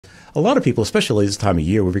a lot of people, especially this time of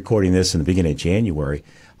year, we're recording this in the beginning of January.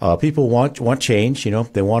 People want change.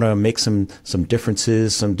 They want to make some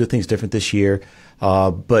differences, do things different this year.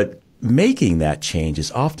 But making that change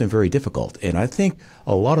is often very difficult. And I think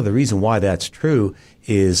a lot of the reason why that's true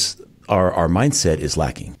is our mindset is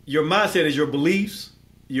lacking. Your mindset is your beliefs,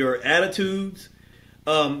 your attitudes.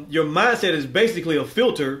 Your mindset is basically a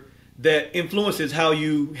filter that influences how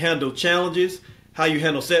you handle challenges, how you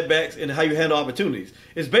handle setbacks, and how you handle opportunities.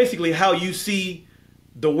 It's basically how you see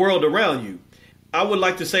the world around you. I would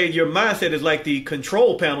like to say your mindset is like the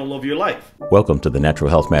control panel of your life. Welcome to the Natural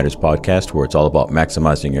Health Matters podcast, where it's all about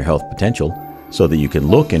maximizing your health potential so that you can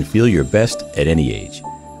look and feel your best at any age.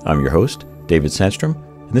 I'm your host, David Sandstrom,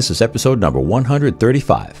 and this is episode number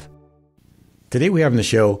 135. Today we have on the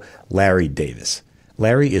show Larry Davis.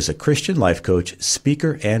 Larry is a Christian life coach,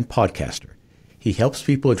 speaker, and podcaster. He helps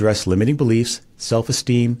people address limiting beliefs,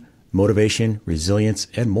 self-esteem, motivation, resilience,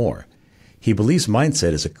 and more. He believes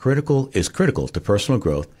mindset is critical to personal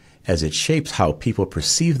growth as it shapes how people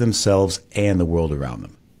perceive themselves and the world around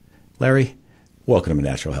them. Larry, welcome to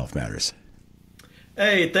Natural Health Matters.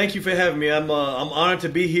 Hey, thank you for having me. I'm honored to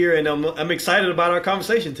be here, and I'm excited about our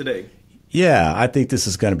conversation today. Yeah, I think this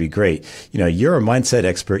is going to be great. You're a mindset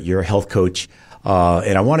expert, you're a health coach,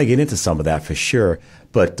 and I want to get into some of that for sure.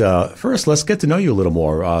 But first, let's get to know you a little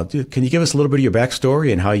more. Can you give us a little bit of your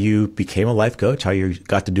backstory and how you became a life coach, how you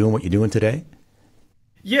got to doing what you're doing today?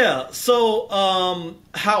 Yeah, so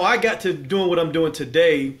how I got to doing what I'm doing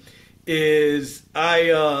today is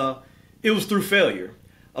it was through failure.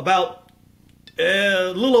 About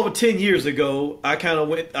a little over 10 years ago,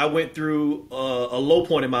 I went through a low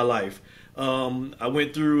point in my life. I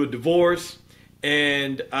went through a divorce,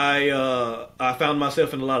 and I found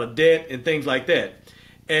myself in a lot of debt and things like that.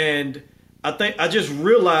 And I think I just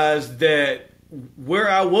realized that where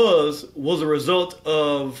I was a result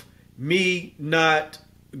of me not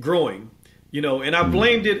growing, and I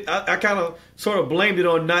blamed it. I kind of sort of blamed it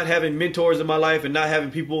on not having mentors in my life and not having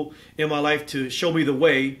people in my life to show me the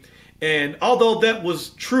way. And although that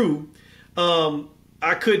was true,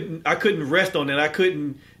 I couldn't rest on it. I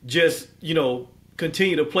couldn't just,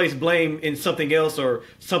 continue to place blame in something else or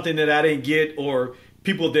something that I didn't get or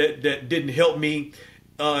people that didn't help me.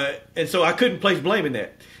 And so I couldn't place blame in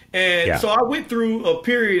that. And so I went through a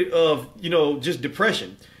period of, just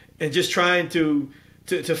depression and just trying to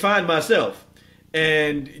find myself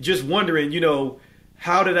and just wondering,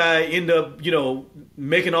 how did I end up,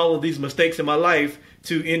 making all of these mistakes in my life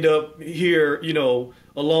to end up here,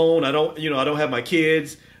 alone. I don't have my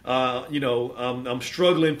kids. I'm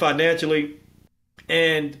struggling financially.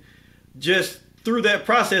 And just through that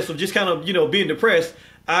process of just kind of, being depressed,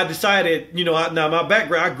 I decided, now my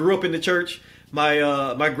background, I grew up in the church.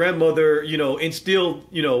 My grandmother,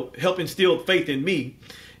 helped instill faith in me.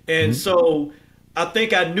 And so I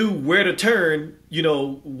think I knew where to turn,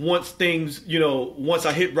 once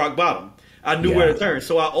I hit rock bottom, I knew where to turn.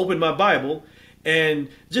 So I opened my Bible and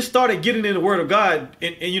just started getting in the Word of God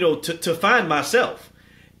and to find myself.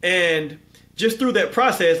 And just through that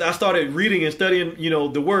process, I started reading and studying,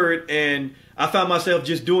 the Word, and I found myself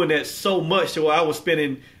just doing that so much. So I was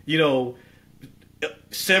spending, 7-8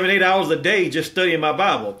 hours a day just studying my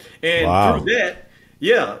Bible. And through that,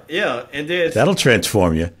 and then that'll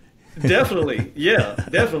transform you. Definitely. Yeah,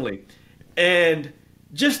 definitely. And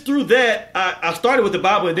just through that, I started with the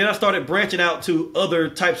Bible, and then I started branching out to other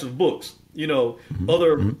types of books,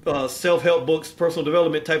 other self-help books, personal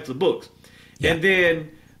development types of books. Yeah. And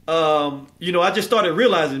then, I just started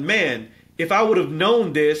realizing, man, if I would have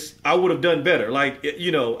known this, I would have done better. Like,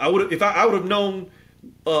 I would have known,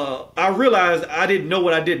 I realized I didn't know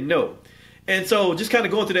what I didn't know. And so just kind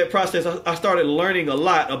of going through that process, I started learning a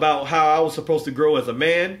lot about how I was supposed to grow as a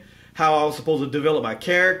man, how I was supposed to develop my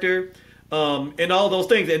character, and all those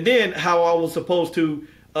things. And then how I was supposed to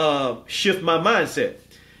shift my mindset.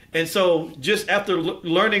 And so just after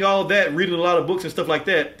learning all that, reading a lot of books and stuff like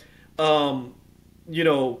that,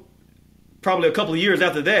 probably a couple of years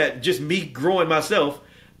after that, just me growing myself,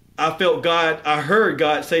 I heard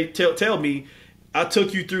God say, tell me, I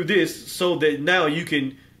took you through this so that now you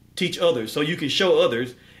can teach others, so you can show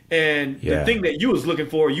others. And the thing that you was looking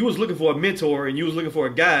for a mentor and you was looking for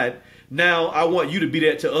a guide. Now I want you to be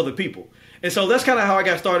that to other people. And so that's kind of how I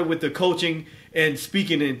got started with the coaching and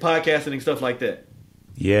speaking and podcasting and stuff like that.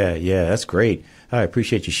 Yeah, that's great. I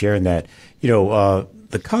appreciate you sharing that.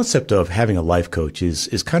 The concept of having a life coach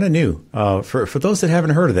is kind of new for those that haven't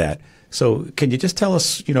heard of that. So can you just tell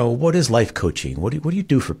us, what is life coaching? What do you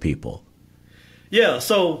do for people? Yeah,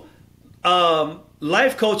 so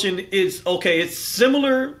life coaching is, it's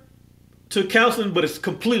similar to counseling, but it's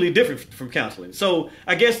completely different from counseling. So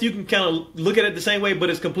I guess you can kind of look at it the same way, but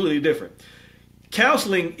it's completely different.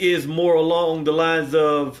 Counseling is more along the lines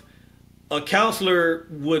of a counselor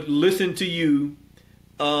would listen to you,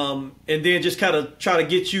 and then just kind of try to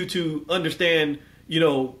get you to understand,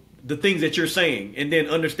 the things that you're saying, and then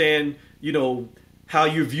understand, how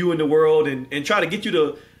you're viewing the world, and try to get you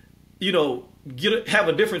to, have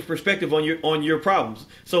a different perspective on your problems.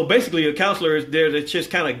 So basically, a counselor is there to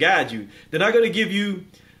just kind of guide you. They're not going to give you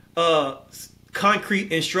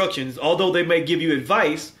concrete instructions, although they may give you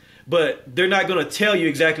advice, but they're not going to tell you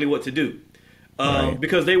exactly what to do, right,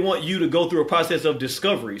 because they want you to go through a process of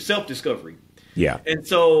discovery, self-discovery. Yeah. And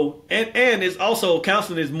so, and it's also,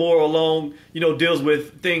 counseling is more along, deals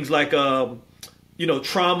with things like, trauma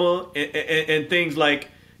and things like,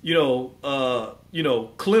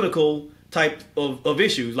 clinical type of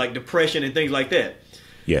issues like depression and things like that.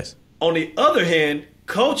 Yes. On the other hand,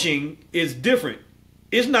 coaching is different.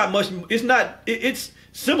 It's not much. It's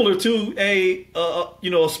similar to a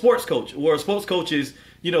sports coach, where a sports coach is,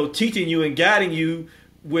 teaching you and guiding you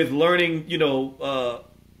with learning,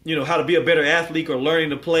 how to be a better athlete, or learning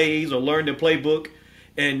the plays, or learn the playbook,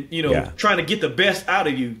 and, trying to get the best out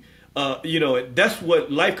of you. That's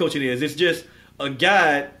what life coaching is. It's just a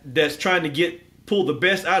guide that's trying to pull the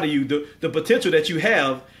best out of you, the potential that you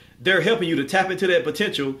have. They're helping you to tap into that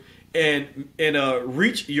potential and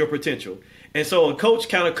reach your potential. And so a coach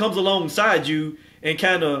kind of comes alongside you and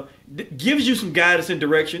kind of gives you some guidance and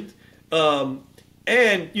directions. And,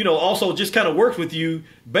 also just kind of works with you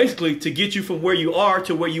basically to get you from where you are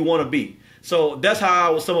to where you want to be. So that's how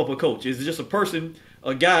I would sum up a coach. It's just a person,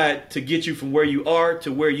 a guide to get you from where you are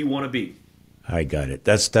to where you want to be. I got it.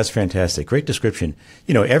 That's fantastic. Great description.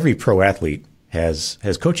 Every pro athlete has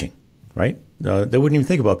coaching, right? They wouldn't even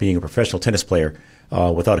think about being a professional tennis player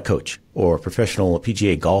without a coach, or a professional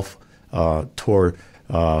PGA golf tour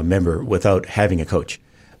member without having a coach.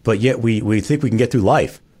 But yet we think we can get through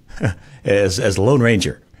life as a Lone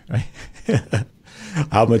Ranger, right?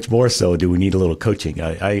 How much more so do we need a little coaching?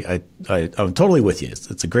 I'm totally with you.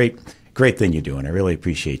 It's a great thing you're doing. I really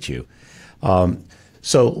appreciate you.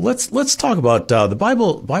 So let's talk about the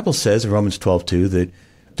Bible. Bible says in Romans 12:2 that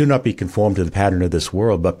do not be conformed to the pattern of this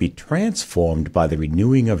world, but be transformed by the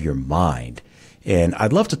renewing of your mind. And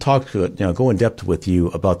I'd love to go in depth with you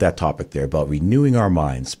about that topic there, about renewing our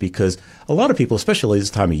minds, because a lot of people, especially this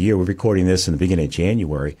time of year, we're recording this in the beginning of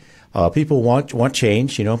January, people want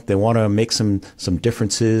change. They want to make some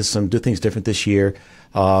differences, do things different this year.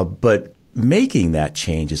 But making that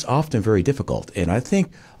change is often very difficult. And I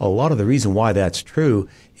think a lot of the reason why that's true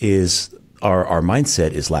is our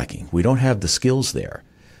mindset is lacking. We don't have the skills there.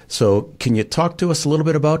 So can you talk to us a little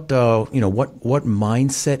bit about, what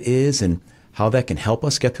mindset is and how that can help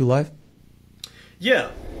us get through life?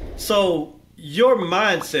 Yeah. So your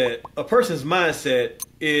mindset, a person's mindset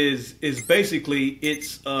is basically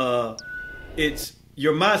it's your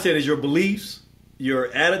mindset is your beliefs,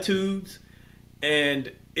 your attitudes,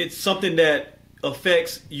 and it's something that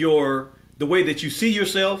affects the way that you see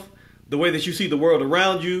yourself, the way that you see the world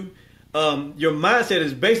around you. Your mindset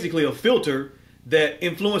is basically a filter that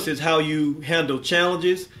influences how you handle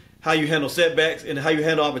challenges, how you handle setbacks, and how you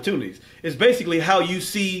handle opportunities. It's basically how you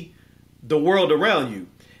see the world around you.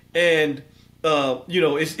 And,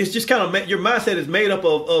 it's just kind of, your mindset is made up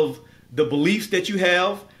of the beliefs that you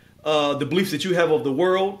have, the beliefs that you have of the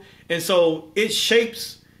world. And so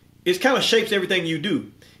it kind of shapes everything you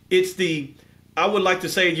do. I would like to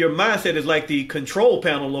say your mindset is like the control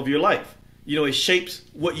panel of your life. It shapes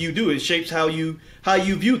what you do. It shapes how you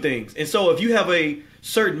view things. And so if you have a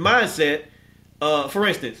certain mindset, for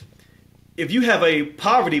instance, if you have a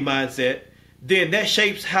poverty mindset, then that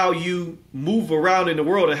shapes how you move around in the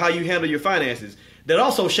world and how you handle your finances. That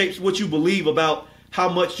also shapes what you believe about how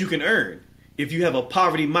much you can earn if you have a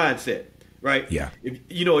poverty mindset, right? Yeah. If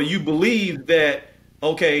you believe that,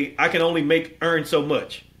 okay, I can only earn so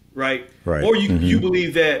much, right? Right. Or you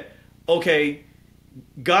believe that, okay,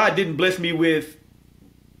 God didn't bless me with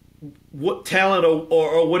what talent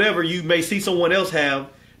or whatever you may see someone else have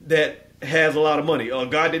that has a lot of money, or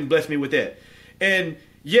God didn't bless me with that. And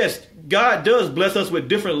yes, God does bless us with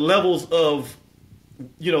different levels of,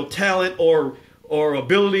 talent or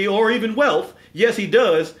ability or even wealth. Yes, he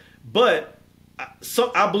does. But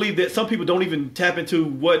I believe that some people don't even tap into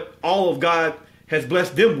what all of God has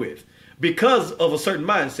blessed them with because of a certain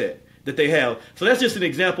mindset that they have. So that's just an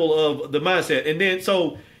example of the mindset. And then,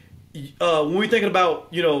 so when we're thinking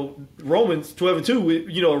about, Romans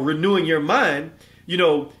 12:2, renewing your mind,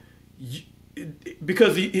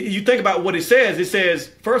 because you think about what it says,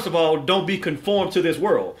 first of all, don't be conformed to this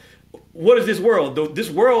world. what is this world? This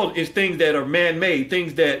world is things that are man-made,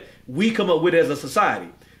 things that we come up with as a society.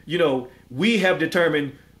 We have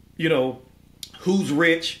determined, who's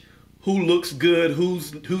rich, who looks good,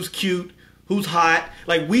 who's cute, who's hot.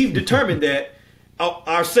 Like, we've determined that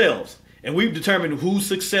ourselves, and we've determined who's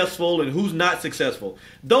successful and who's not successful.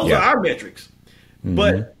 Those are our metrics. Mm-hmm.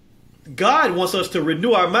 But God wants us to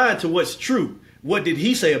renew our mind to what's true. What did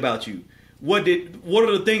He say about you? What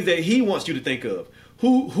are the things that He wants you to think of?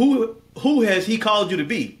 Who has He called you to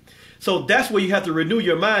be? So that's where you have to renew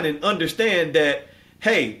your mind and understand that,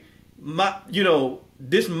 hey,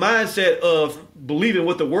 this mindset of believing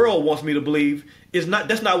what the world wants me to believe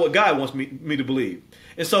that's not what God wants me to believe.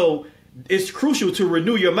 And so it's crucial to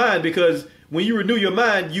renew your mind, because when you renew your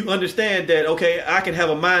mind, you understand that, okay, I can have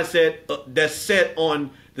a mindset that's set on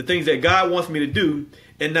the things that God wants me to do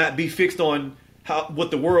and not be fixed on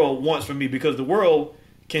what the world wants from me, because the world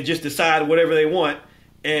can just decide whatever they want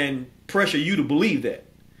and pressure you to believe that.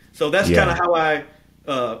 So that's kind of how I,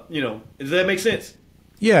 does that make sense?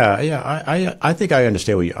 Yeah. I think I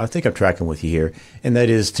understand I think I'm tracking with you here. And that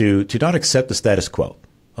is to not accept the status quo.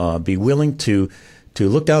 Be willing to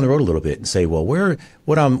look down the road a little bit and say, well,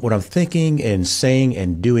 what I'm thinking and saying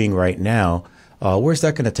and doing right now, where's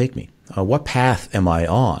that going to take me? What path am I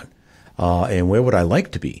on? And where would I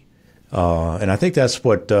like to be? And I think that's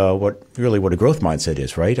what a growth mindset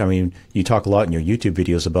is, right? I mean, you talk a lot in your YouTube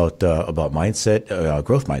videos about mindset,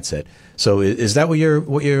 growth mindset. So is that what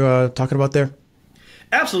you're talking about there?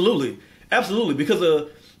 Absolutely. Because a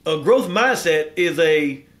growth mindset is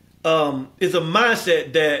a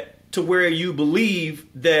mindset that to where you believe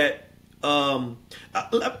that.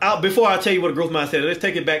 Before I tell you what a growth mindset is, let's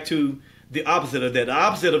take it back to the opposite of that. The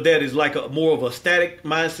opposite of that is like more of a static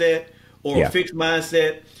mindset or a fixed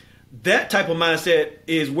mindset. That type of mindset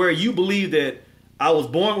is where you believe that I was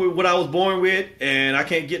born with what I was born with and I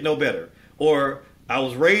can't get no better. Or I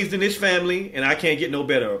was raised in this family and I can't get no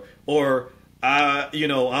better. Or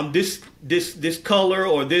I'm this color,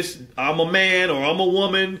 or I'm a man or I'm a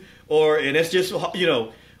woman, and that's just,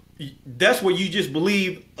 that's where you just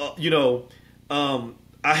believe, I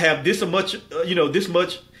have this much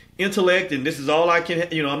intellect and this is all I can,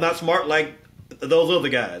 I'm not smart like those other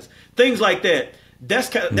guys. Things like that.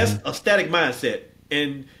 That's a static mindset,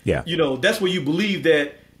 and that's where you believe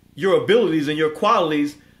that your abilities and your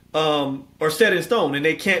qualities are set in stone and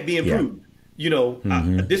they can't be improved.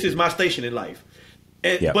 This is my station in life.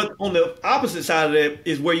 But on the opposite side of that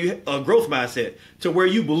is where you a growth mindset, to where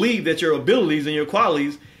you believe that your abilities and your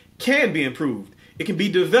qualities can be improved. It can be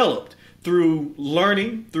developed through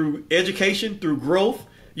learning, through education, through growth,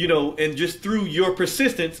 and just through your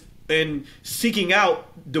persistence and seeking out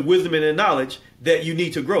the wisdom and the knowledge that you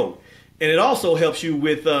need to grow. And it also helps you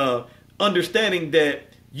with understanding that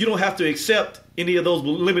you don't have to accept any of those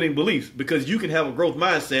limiting beliefs, because you can have a growth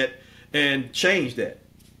mindset and change that.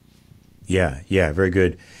 Yeah, very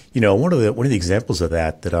good. One of the examples of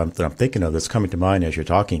that I'm thinking of that's coming to mind as you're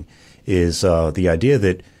talking is the idea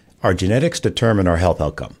that our genetics determine our health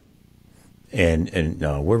outcome. And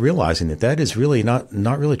we're realizing that is really not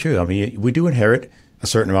really true. I mean, we do inherit a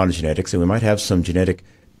certain amount of genetics, and we might have some genetic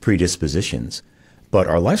predispositions, but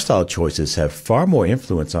our lifestyle choices have far more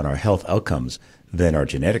influence on our health outcomes than our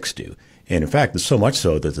genetics do. And in fact, there's so much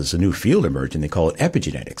so that there's a new field emerging. They call it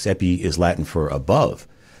epigenetics. Epi is Latin for above.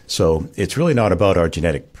 So it's really not about our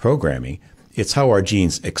genetic programming. It's how our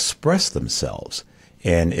genes express themselves.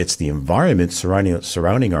 And it's the environment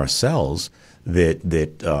surrounding our cells that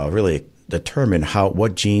really determine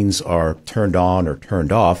what genes are turned on or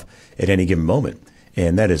turned off at any given moment.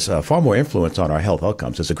 And that is far more influence on our health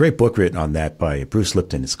outcomes. There's a great book written on that by Bruce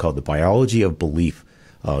Lipton. It's called The Biology of Belief.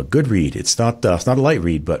 Good read. It's not a light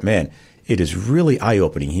read, but man, it is really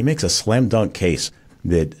eye-opening. He makes a slam dunk case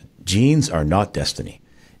that genes are not destiny.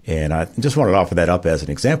 And I just wanted to offer that up as an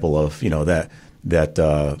example of, that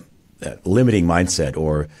limiting mindset,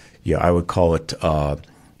 or I would call it a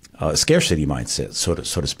scarcity mindset, so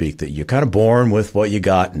to speak, that you're kind of born with what you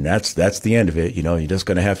got, and that's the end of it. You're just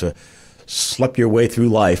going to have to slep your way through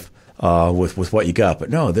life with what you got. But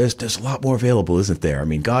no, there's a lot more available, isn't there? I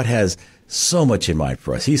mean, God has so much in mind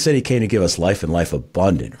for us. He said He came to give us life and life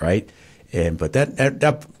abundant, right? But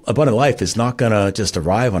that abundant life is not going to just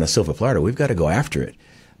arrive on a silver platter. We've got to go after it.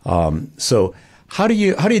 So how do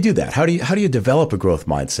you do that? How do you develop a growth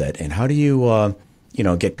mindset, and how do you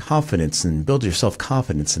get confidence and build your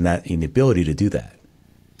self-confidence in the ability to do that?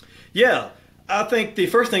 Yeah. I think the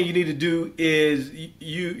first thing you need to do is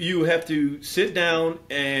you have to sit down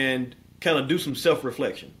and kind of do some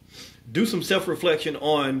self-reflection. Do some self-reflection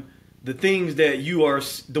on the things that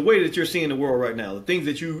the way that you're seeing the world right now, the things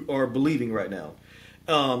that you are believing right now.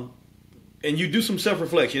 and you do some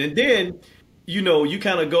self-reflection, and then you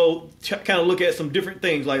kind of go kind of look at some different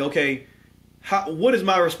things like, okay, what is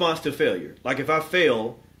my response to failure? Like if I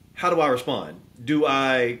fail, how do I respond? Do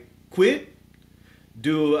I quit?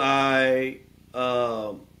 Do I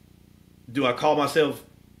call myself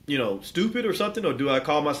stupid or something, or do I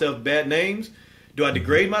call myself bad names? Do I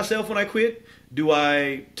degrade myself when I quit? Do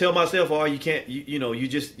I tell myself, oh, you can't, you're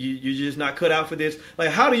just not cut out for this? Like,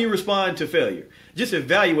 how do you respond to failure? Just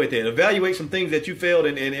evaluate that. Evaluate some things that you failed,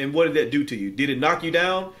 and what did that do to you? Did it knock you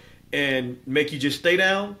down and make you just stay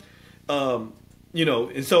down?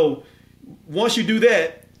 And so once you do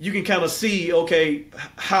that, you can kind of see, okay,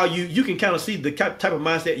 how you can kind of see the type of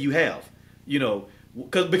mindset you have,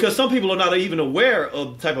 because some people are not even aware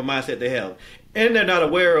of the type of mindset they have, and they're not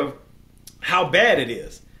aware of how bad it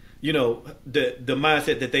is, the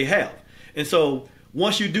mindset that they have. And so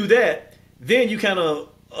once you do that, then you kind of,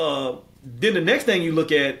 then the next thing you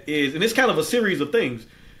look at is, and it's kind of a series of things,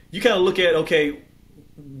 you kind of look at, okay,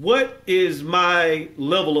 what is my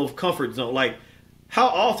level of comfort zone? Like, how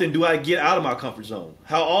often do I get out of my comfort zone?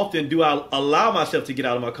 How often do I allow myself to get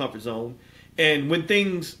out of my comfort zone? And when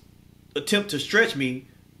things attempt to stretch me,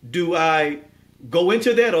 do I go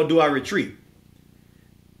into that or do I retreat?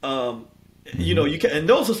 You can, and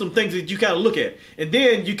those are some things that you kind of look at, and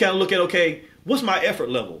then you kind of look at, okay, what's my effort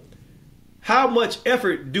level? How much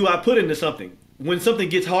effort do I put into something? When something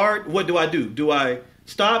gets hard, what do I do? Do I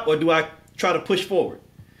stop or do I try to push forward?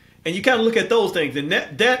 And you kind of look at those things, and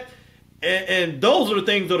and those are the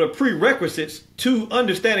things that are prerequisites to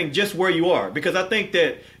understanding just where you are. Because I think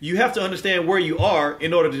that you have to understand where you are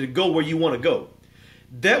in order to go where you want to go.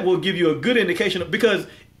 That will give you a good indication because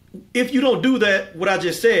if you don't do that, what I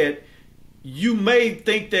just said, you may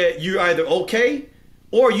think that you're either okay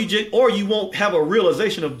or you won't have a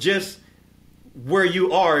realization of just where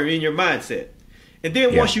you are in your mindset. And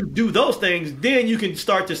then once you do those things, then you can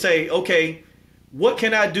start to say, okay, what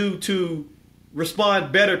can I do to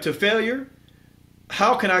respond better to failure?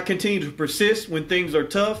 How can I continue to persist when things are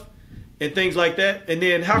tough and things like that? And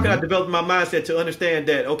then how can I develop my mindset to understand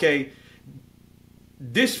that, okay,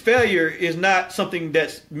 this failure is not something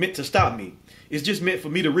that's meant to stop me. It's just meant for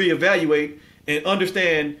me to reevaluate and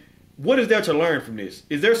understand what is there to learn from this.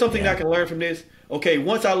 Is there something I can learn from this? Okay,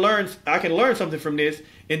 once I can learn something from this,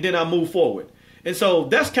 and then I move forward. And so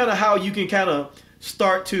that's kind of how you can kind of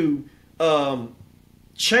start to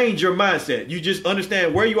change your mindset. You just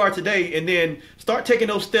understand where you are today, and then start taking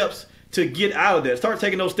those steps to get out of that. Start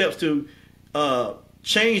taking those steps to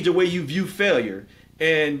change the way you view failure,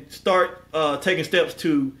 and start taking steps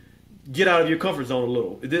to get out of your comfort zone a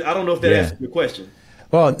little. I don't know if that answers your question.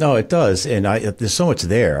 Well, no, it does. And there's so much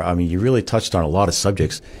there. I mean, you really touched on a lot of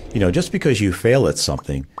subjects. Just because you fail at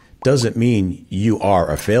something doesn't mean you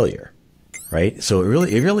are a failure, right? So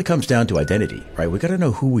it really comes down to identity, right? We got to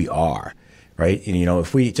know who we are, right? And,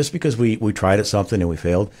 if just because we tried at something and we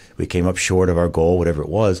failed, we came up short of our goal, whatever it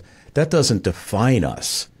was, that doesn't define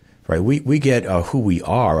us. Right, we get who we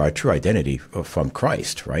are, our true identity from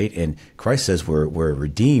Christ, right? And Christ says we're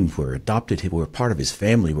redeemed, we're adopted, we're part of His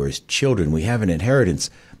family, we're His children, we have an inheritance.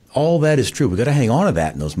 All that is true. We got to hang on to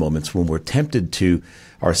that in those moments when we're tempted to.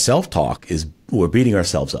 Our self-talk is we're beating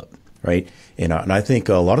ourselves up, right? And I think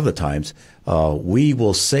a lot of the times we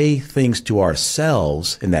will say things to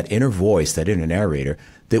ourselves in that inner voice, that inner narrator,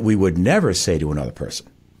 that we would never say to another person,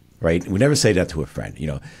 right? We never say that to a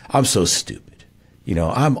friend. I'm so stupid.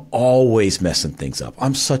 I'm always messing things up.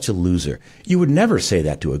 I'm such a loser. You would never say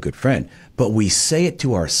that to a good friend, but we say it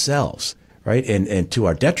to ourselves, right? And to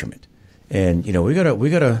our detriment. And, we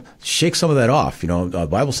gotta shake some of that off. The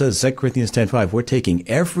Bible says, 2 Corinthians 10:5, we're taking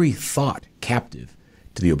every thought captive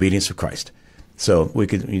to the obedience of Christ. So we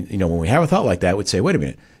could, when we have a thought like that, we'd say, wait a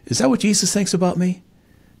minute, is that what Jesus thinks about me?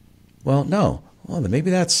 Well, no. Well, then maybe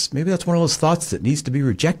that's one of those thoughts that needs to be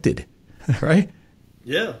rejected, right?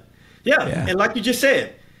 Yeah. Yeah, and like you just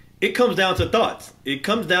said, it comes down to thoughts. It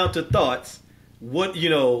comes down to thoughts. What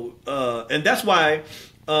and that's why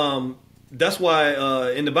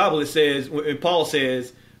in the Bible it says, and Paul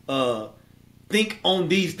says, think on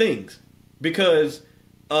these things, because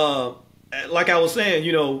like I was saying,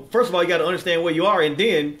 first of all, you got to understand where you are, and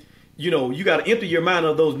then you got to empty your mind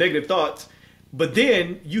of those negative thoughts. But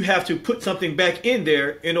then you have to put something back in there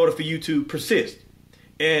in order for you to persist,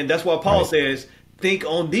 and that's why Paul says, think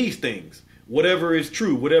on these things, whatever is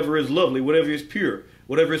true, whatever is lovely, whatever is pure,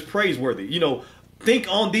 whatever is praiseworthy. Think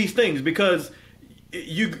on these things, because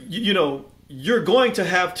you're going to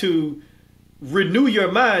have to renew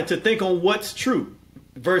your mind to think on what's true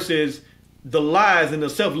versus the lies and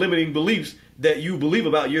the self-limiting beliefs that you believe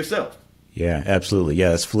about yourself. Yeah, absolutely. Yeah,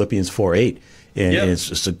 that's Philippians 4:8. And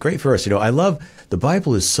it's a great verse. I love the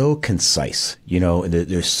Bible is so concise, and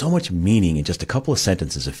there's so much meaning in just a couple of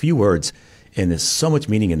sentences, a few words, and there's so much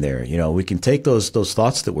meaning in there. We can take those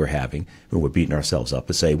thoughts that we're having when we're beating ourselves up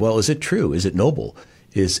and say, well, is it true? Is it noble?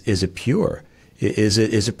 Is it pure? Is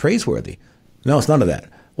it praiseworthy? No, it's none of that.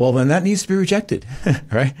 Well, then that needs to be rejected,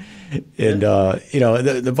 right? And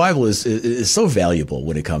the Bible is so valuable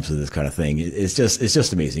when it comes to this kind of thing. It's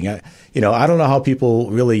just amazing. I don't know how people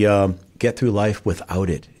really get through life without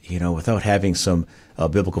it. Without having some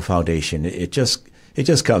biblical foundation. It just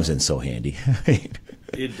comes in so handy.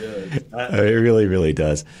 It does. It really, really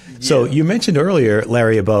does. Yeah. So you mentioned earlier,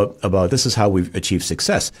 Larry, about this is how we've achieved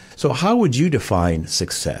success. So how would you define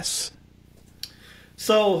success?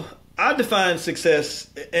 So I define success,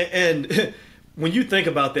 and when you think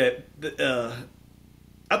about that,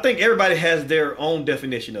 I think everybody has their own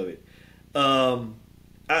definition of it. I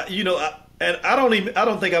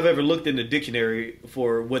don't think I've ever looked in the dictionary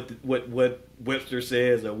for what Webster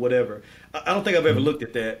says or whatever. I don't think I've ever looked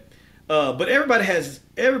at that. But everybody has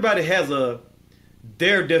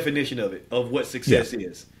their definition of it, of what success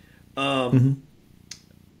is.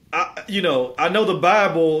 I know the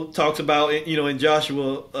Bible talks about, in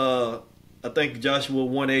Joshua, I think Joshua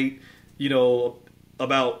 1:8,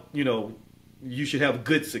 about, you should have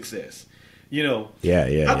good success, I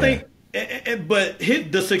think, but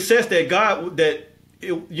the success that God, that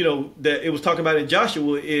it was talking about in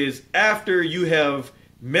Joshua is after you have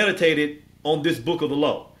meditated on this book of the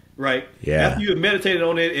law, right? Yeah. After you have meditated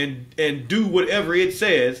on it and do whatever it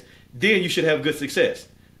says, then you should have good success.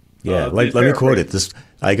 Yeah, let me quote it.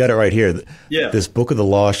 I got it right here. Yeah. This book of the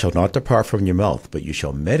law shall not depart from your mouth, but you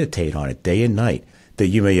shall meditate on it day and night, that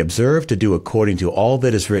you may observe to do according to all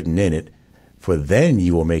that is written in it, for then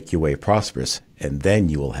you will make your way prosperous, and then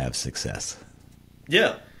you will have success.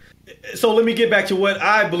 Yeah. So let me get back to what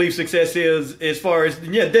I believe success is, as far as,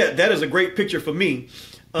 that is a great picture for me,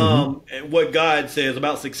 and what God says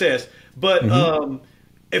about success. But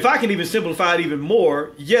if I can even simplify it even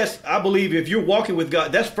more, yes, I believe if you're walking with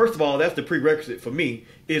God, that's the prerequisite for me,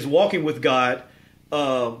 is walking with God,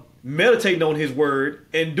 meditating on his word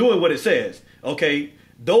and doing what it says. Okay.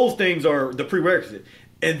 Those things are the prerequisite.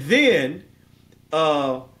 And then,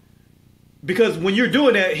 because when you're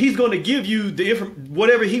doing that, he's going to give you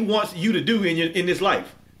whatever he wants you to do in this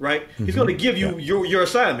life, right? He's going to give you your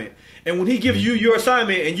assignment. And when he gives you your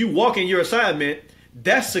assignment and you walk in your assignment,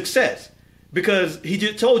 that's success. Because he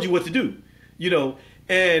just told you what to do,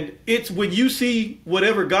 and it's when you see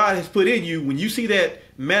whatever God has put in you, when you see that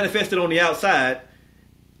manifested on the outside,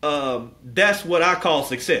 that's what I call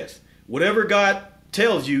success. Whatever God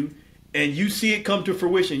tells you and you see it come to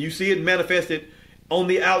fruition, you see it manifested on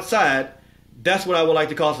the outside, that's what I would like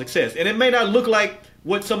to call success. And it may not look like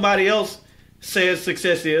what somebody else says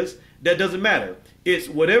success is. That doesn't matter. It's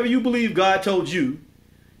whatever you believe God told you.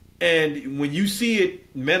 And when you see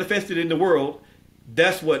it manifested in the world,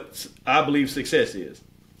 that's what I believe success is.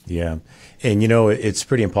 Yeah. And, it's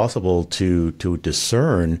pretty impossible to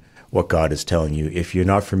discern what God is telling you if you're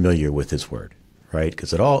not familiar with his word, right?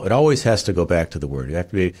 Because it always has to go back to the word. You have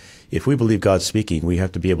to be, if we believe God's speaking, we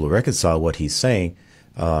have to be able to reconcile what he's saying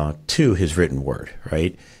to his written word,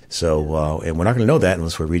 right? So, and we're not going to know that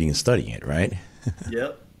unless we're reading and studying it, right?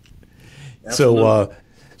 Yep.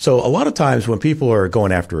 So a lot of times when people are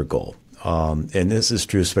going after a goal, and this is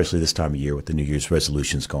true especially this time of year with the New Year's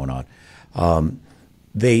resolutions going on,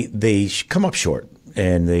 they come up short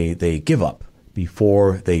and they give up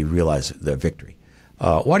before they realize their victory.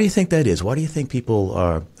 Why do you think that is? Why do you think people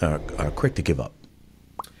are quick to give up?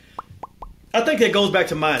 I think it goes back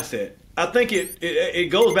to mindset. I think it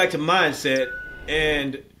goes back to mindset,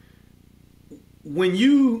 and when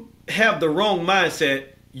you have the wrong mindset,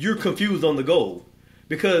 you're confused on the goal.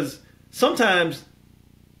 Because sometimes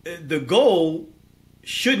the goal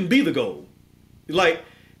shouldn't be the goal. Like,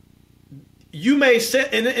 you may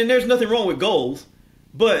set, and there's nothing wrong with goals,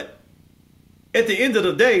 but at the end of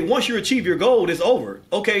the day, once you achieve your goal, it's over.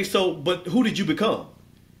 Okay, so, but who did you become?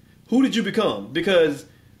 Who did you become? Because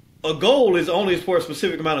a goal is only for a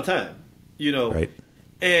specific amount of time, Right.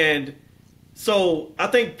 And so I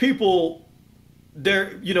think people,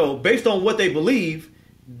 they're, based on what they believe,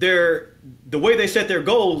 the way they set their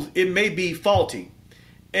goals, it may be faulty.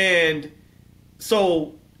 And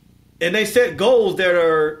so, and they set goals that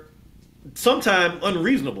are sometimes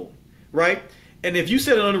unreasonable, right? And if you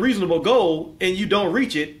set an unreasonable goal and you don't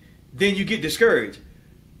reach it, then you get discouraged.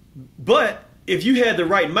 But if you had the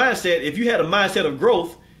right mindset, if you had a mindset of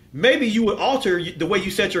growth, maybe you would alter the way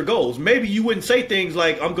you set your goals. Maybe you wouldn't say things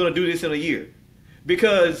like, I'm going to do this in a year.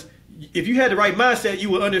 Because if you had the right mindset, you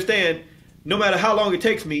would understand, no matter how long it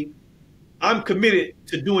takes me, I'm committed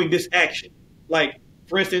to doing this action. Like,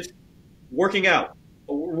 for instance, working out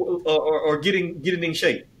or getting in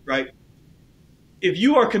shape, right? If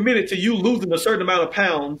you are committed to you losing a certain amount of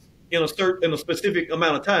pounds in a specific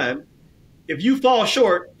amount of time, if you fall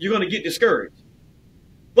short, you're going to get discouraged.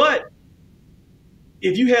 But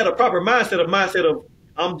if you had a proper mindset of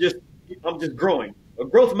I'm just growing, a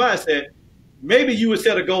growth mindset, maybe you would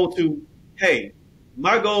set a goal to, hey,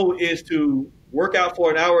 my goal is to work out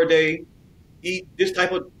for an hour a day, eat this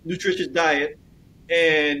type of nutritious diet,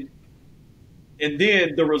 and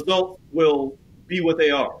then the results will be what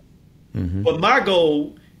they are. Mm-hmm. But my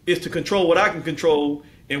goal is to control what I can control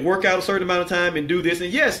and work out a certain amount of time and do this.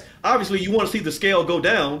 And yes, obviously you want to see the scale go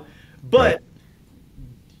down, but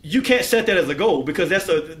you can't set that as a goal, because that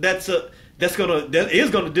is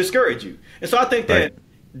gonna discourage you. And so I think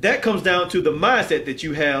that comes down to the mindset that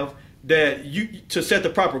you have, that you to set the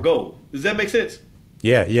proper goal. Does that make sense?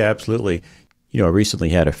 Yeah, absolutely. I recently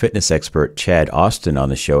had a fitness expert, Chad Austin, on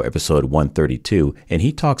the show, episode 132, and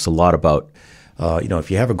he talks a lot about, if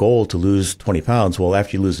you have a goal to lose 20 pounds, well,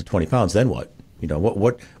 after you lose the 20 pounds, then what?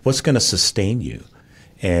 What's going to sustain you?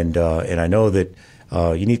 And I know that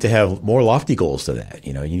you need to have more lofty goals to that.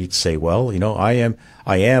 You need to say, well, I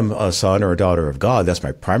am a son or a daughter of God. That's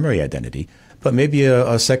my primary identity. But maybe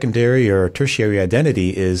a secondary or a tertiary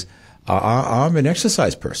identity is I'm an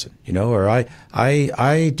exercise person, or I'm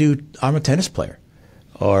a tennis player,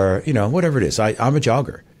 or, whatever it is. I'm a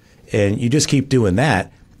jogger. And you just keep doing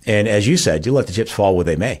that. And as you said, you let the chips fall where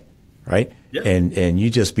they may, right? Yep. And you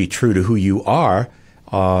just be true to who you are.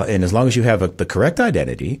 And as long as you have the correct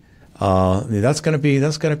identity, that's going to be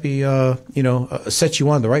set you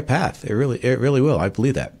on the right path. It really will. I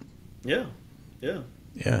believe that. Yeah.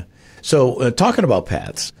 So talking about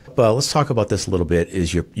paths, well, let's talk about this a little bit.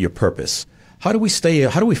 Is your purpose? How do we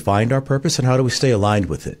find our purpose, and how do we stay aligned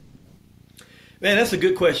with it? Man, that's a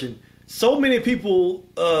good question. So many people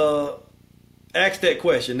ask that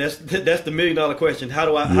question. That's the $1 million question. How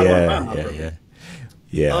do I find my purpose?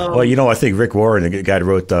 Yeah. Well, I think Rick Warren, the guy who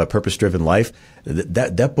wrote Purpose Driven Life,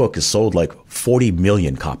 that book has sold like 40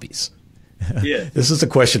 million copies. Yeah. This is a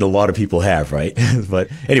question a lot of people have, right? But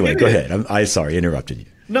anyway, go ahead. I'm sorry, I interrupted you.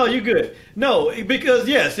 No, you're good. No, because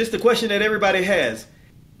yes, it's the question that everybody has.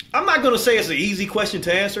 I'm not going to say it's an easy question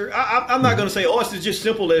to answer. I'm not going to say, it's just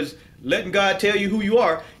simple as letting God tell you who you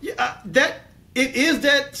are. Yeah, it is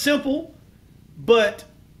that simple, but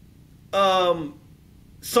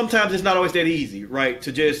sometimes it's not always that easy, right?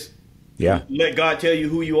 To just let God tell you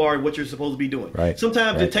who you are and what you're supposed to be doing. Right.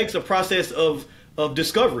 Sometimes it takes a process of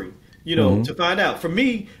discovery, to find out. For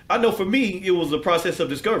me, it was a process of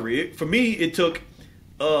discovery. For me, it took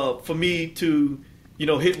for me to,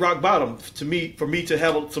 hit rock bottom, for me to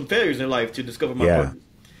have some failures in life to discover my purpose.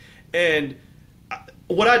 And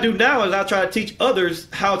what I do now is I try to teach others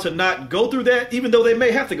how to not go through that, even though they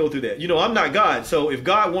may have to go through that. I'm not God. So if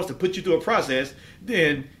God wants to put you through a process,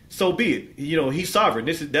 then so be it. He's sovereign.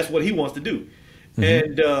 That's what he wants to do. Mm-hmm.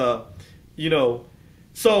 And,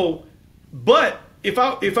 but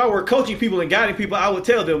if I were coaching people and guiding people, I would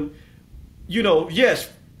tell them, yes,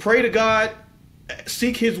 pray to God,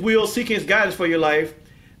 seek his will, seek his guidance for your life.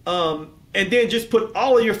 And then just put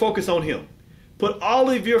all of your focus on him. Put all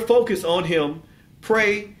of your focus on him.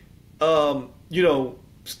 Pray,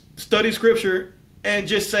 study scripture, and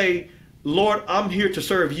just say, Lord, I'm here to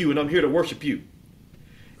serve you and I'm here to worship you.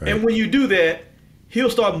 Right. And when you do that,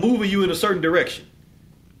 he'll start moving you in a certain direction.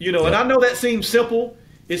 And I know that seems simple.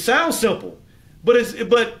 It sounds simple, but it's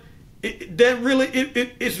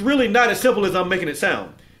really not as simple as I'm making it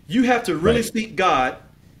sound. You have to really seek God.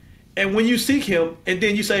 And when you seek him, and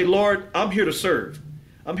then you say, Lord, I'm here to serve.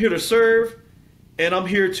 I'm here to serve, and I'm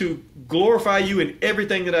here to glorify you in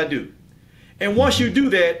everything that I do. And once you do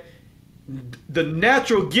that, the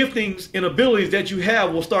natural giftings and abilities that you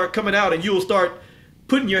have will start coming out, and you will start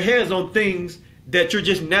putting your hands on things that you're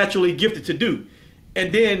just naturally gifted to do.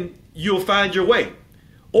 And then you'll find your way.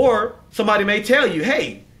 Or somebody may tell you,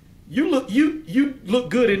 hey, you look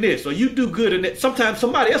good in this, or you do good in that. Sometimes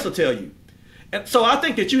somebody else will tell you. And so I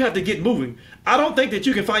think that you have to get moving. I don't think that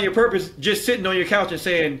you can find your purpose just sitting on your couch and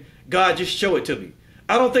saying, God, just show it to me.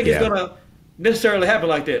 I don't think it's going to necessarily happen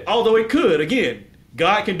like that. Although it could. Again,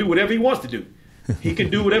 God can do whatever he wants to do. He can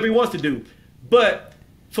do whatever he wants to do. But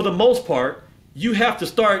for the most part, you have to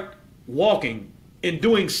start walking and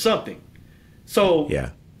doing something. So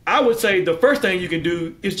I would say the first thing you can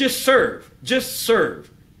do is just serve. Just serve.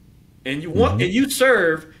 And and you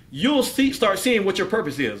serve, you'll start seeing what your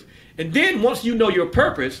purpose is. And then once you know your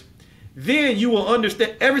purpose, then you will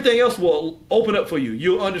understand, everything else will open up for you.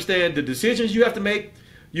 You'll understand the decisions you have to make.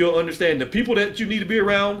 You'll understand the people that you need to be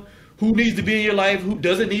around, who needs to be in your life, who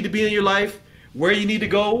doesn't need to be in your life, where you need to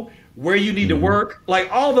go, where you need to work. Like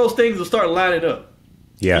all those things will start lining up.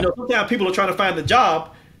 Yeah. You know, sometimes people are trying to find the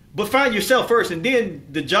job, but find yourself first, and then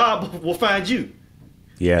the job will find you.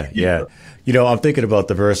 Yeah, yeah. You know, I'm thinking about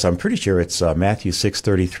the verse. I'm pretty sure it's Matthew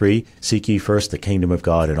 6:33. Seek ye first the kingdom of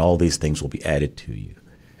God, and all these things will be added to you.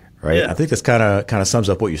 Right. Yeah. I think that's kind of sums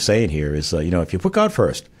up what you're saying here. Is you know, if you put God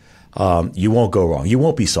first, you won't go wrong. You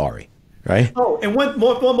won't be sorry. Right. Oh, and one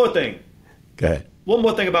more thing. Go ahead. One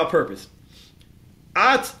more thing about purpose.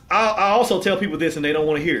 I also tell people this, and they don't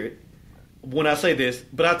want to hear it when I say this,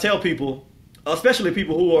 but I tell people, especially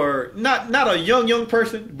people who are not a young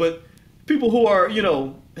person, but people who are, you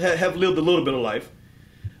know, have lived a little bit of life,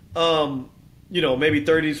 you know, maybe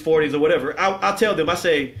 30s, 40s, or whatever. I tell them, I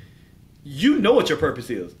say, you know what your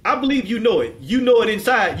purpose is. I believe you know it. You know it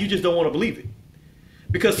inside. You just don't want to believe it,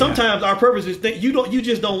 because sometimes our purpose is you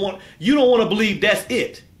don't want to believe that's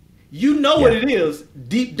it. You know what it is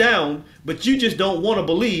deep down, but you just don't want to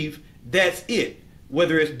believe that's it.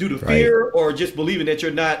 Whether it's due to fear or just believing that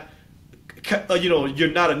you're not, you know,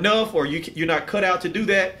 you're not enough, or you're not cut out to do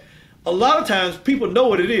that. A lot of times people know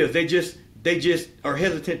what it is. They just are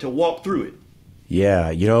hesitant to walk through it. Yeah,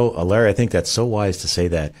 you know, Larry, I think that's so wise to say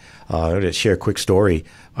that. I'm going to share a quick story.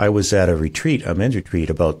 I was at a retreat, a men's retreat,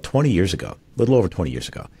 about 20 years ago, a little over 20 years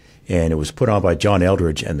ago, and it was put on by John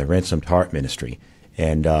Eldridge and the Ransomed Heart Ministry.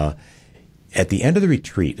 And at the end of the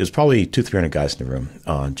retreat, there's probably 200-300 guys in the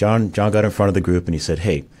room. John got in front of the group and he said,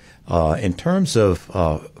 "Hey, in terms of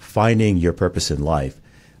finding your purpose in life,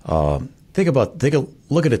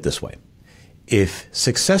 look at it this way. If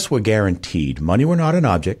success were guaranteed, money were not an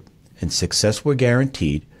object, and success were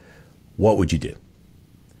guaranteed, what would you do?"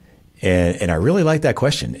 And I really liked that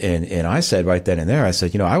question. And I said right then and there, I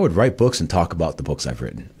said, you know, I would write books and talk about the books I've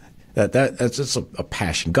written. That's just a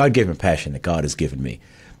passion, God-given passion that God has given me.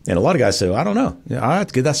 And a lot of guys say, well, I don't know. You know, I have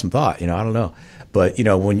to give that some thought. You know, I don't know. But, you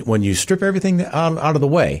know, when you strip everything out of the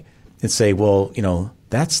way and say, well, you know,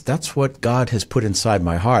 that's what God has put inside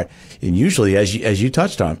my heart. And usually, as you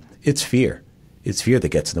touched on, it's fear. It's fear that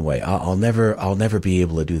gets in the way. I'll never be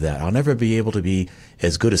able to do that. I'll never be able to be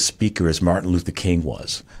as good a speaker as Martin Luther King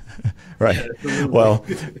was. Right. Well,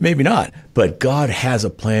 maybe not. But God has a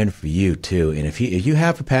plan for you too. And if you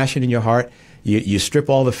have a passion in your heart, you strip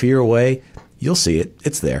all the fear away, you'll see it.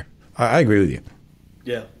 It's there. I agree with you.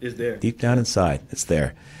 Yeah, it's there. Deep down inside, it's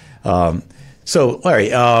there. So, Larry,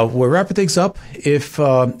 we're wrapping things up.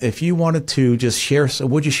 If you wanted to just share,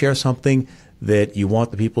 would you share something that you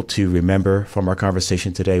want the people to remember from our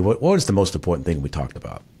conversation today? What is the most important thing we talked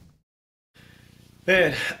about?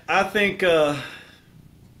 Man, I think the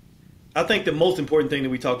most important thing that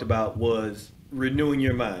we talked about was renewing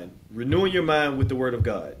your mind with the Word of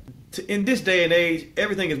God. In this day and age,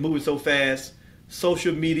 everything is moving so fast,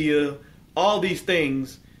 social media, all these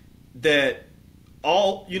things that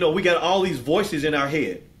we got all these voices in our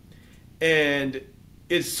head, and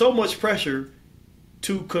it's so much pressure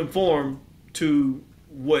to conform to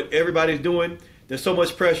what everybody's doing. There's so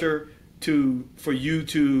much pressure for you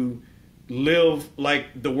to live like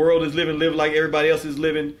the world is living, live like everybody else is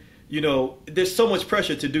living. You know, there's so much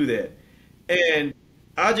pressure to do that. And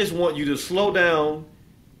I just want you to slow down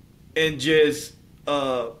and just,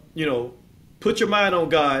 put your mind on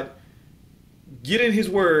God, get in His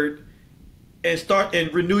Word, and start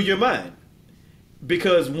and renew your mind.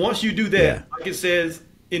 Because once you do that, like it says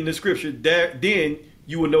in the scripture, then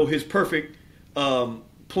you will know His perfect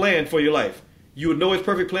plan for your life. You will know His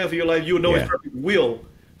perfect plan for your life. You will know His perfect will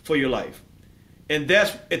for your life. And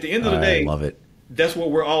that's, at the end of the day, I love it. That's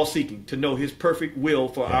what we're all seeking, to know His perfect will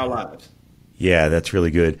for our lives. Yeah, that's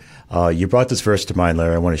really good. You brought this verse to mind,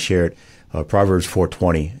 Larry. I want to share it. Proverbs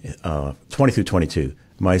 4:20, 20 through 22.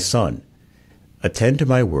 My son, attend to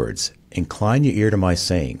my words, incline your ear to my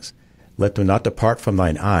sayings. Let them not depart from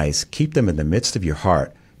thine eyes. Keep them in the midst of your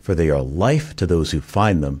heart, for they are life to those who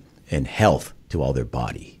find them, and health to all their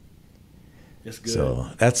body. That's good. So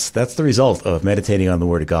that's the result of meditating on the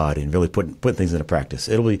Word of God and really putting things into practice.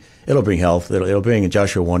 It'll bring health. It'll bring, in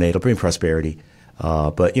Joshua 1:8, it'll bring prosperity.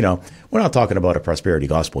 But you know, we're not talking about a prosperity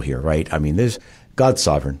gospel here, right? I mean, there's God's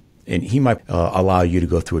sovereign, and He might allow you to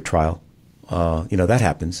go through a trial. That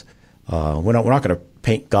happens. We're not going to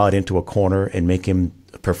paint God into a corner and make Him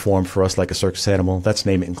perform for us like a circus animal. That's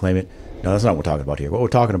name it and claim it. No, that's not what we're talking about here. What we're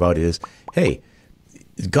talking about is, hey,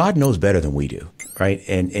 God knows better than we do, right?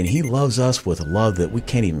 And He loves us with a love that we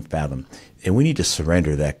can't even fathom. And we need to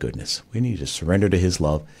surrender that goodness. We need to surrender to His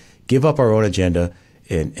love, give up our own agenda,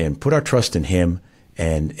 and put our trust in Him,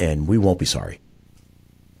 and we won't be sorry.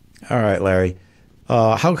 All right, Larry.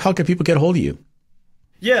 How can people get a hold of you?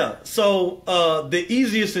 Yeah. So the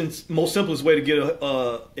easiest and most simplest way to get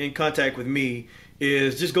in contact with me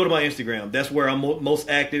is just go to my Instagram. That's where I'm most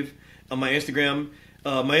active on my Instagram.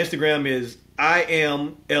 My Instagram is I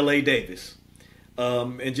am LA Davis.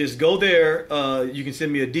 And just go there. You can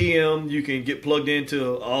send me a DM. You can get plugged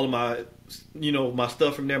into all of my, my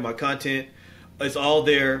stuff from there, my content. It's all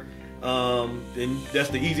there. And that's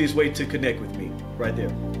the easiest way to connect with me right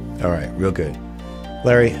there. All right, real good.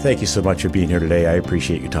 Larry, thank you so much for being here today. I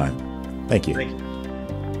appreciate your time. Thank you. Thank you.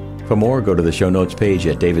 For more, go to the show notes page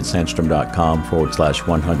at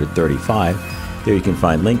davidsandstrom.com/135. There you can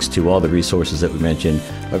find links to all the resources that we mentioned,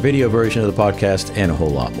 a video version of the podcast, and a whole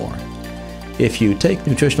lot more. If you take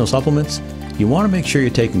nutritional supplements, you want to make sure you're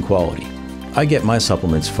taking quality. I get my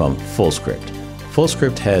supplements from Fullscript.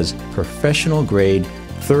 Fullscript has professional-grade,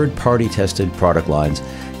 third-party tested product lines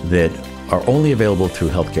that are only available through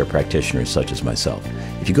healthcare practitioners such as myself.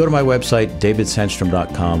 If you go to my website,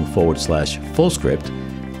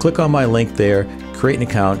 davidsandstrom.com/Fullscript, click on my link there, create an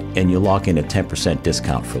account, and you'll lock in a 10%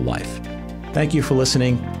 discount for life. Thank you for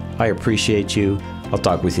listening. I appreciate you. I'll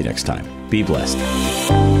talk with you next time. Be blessed.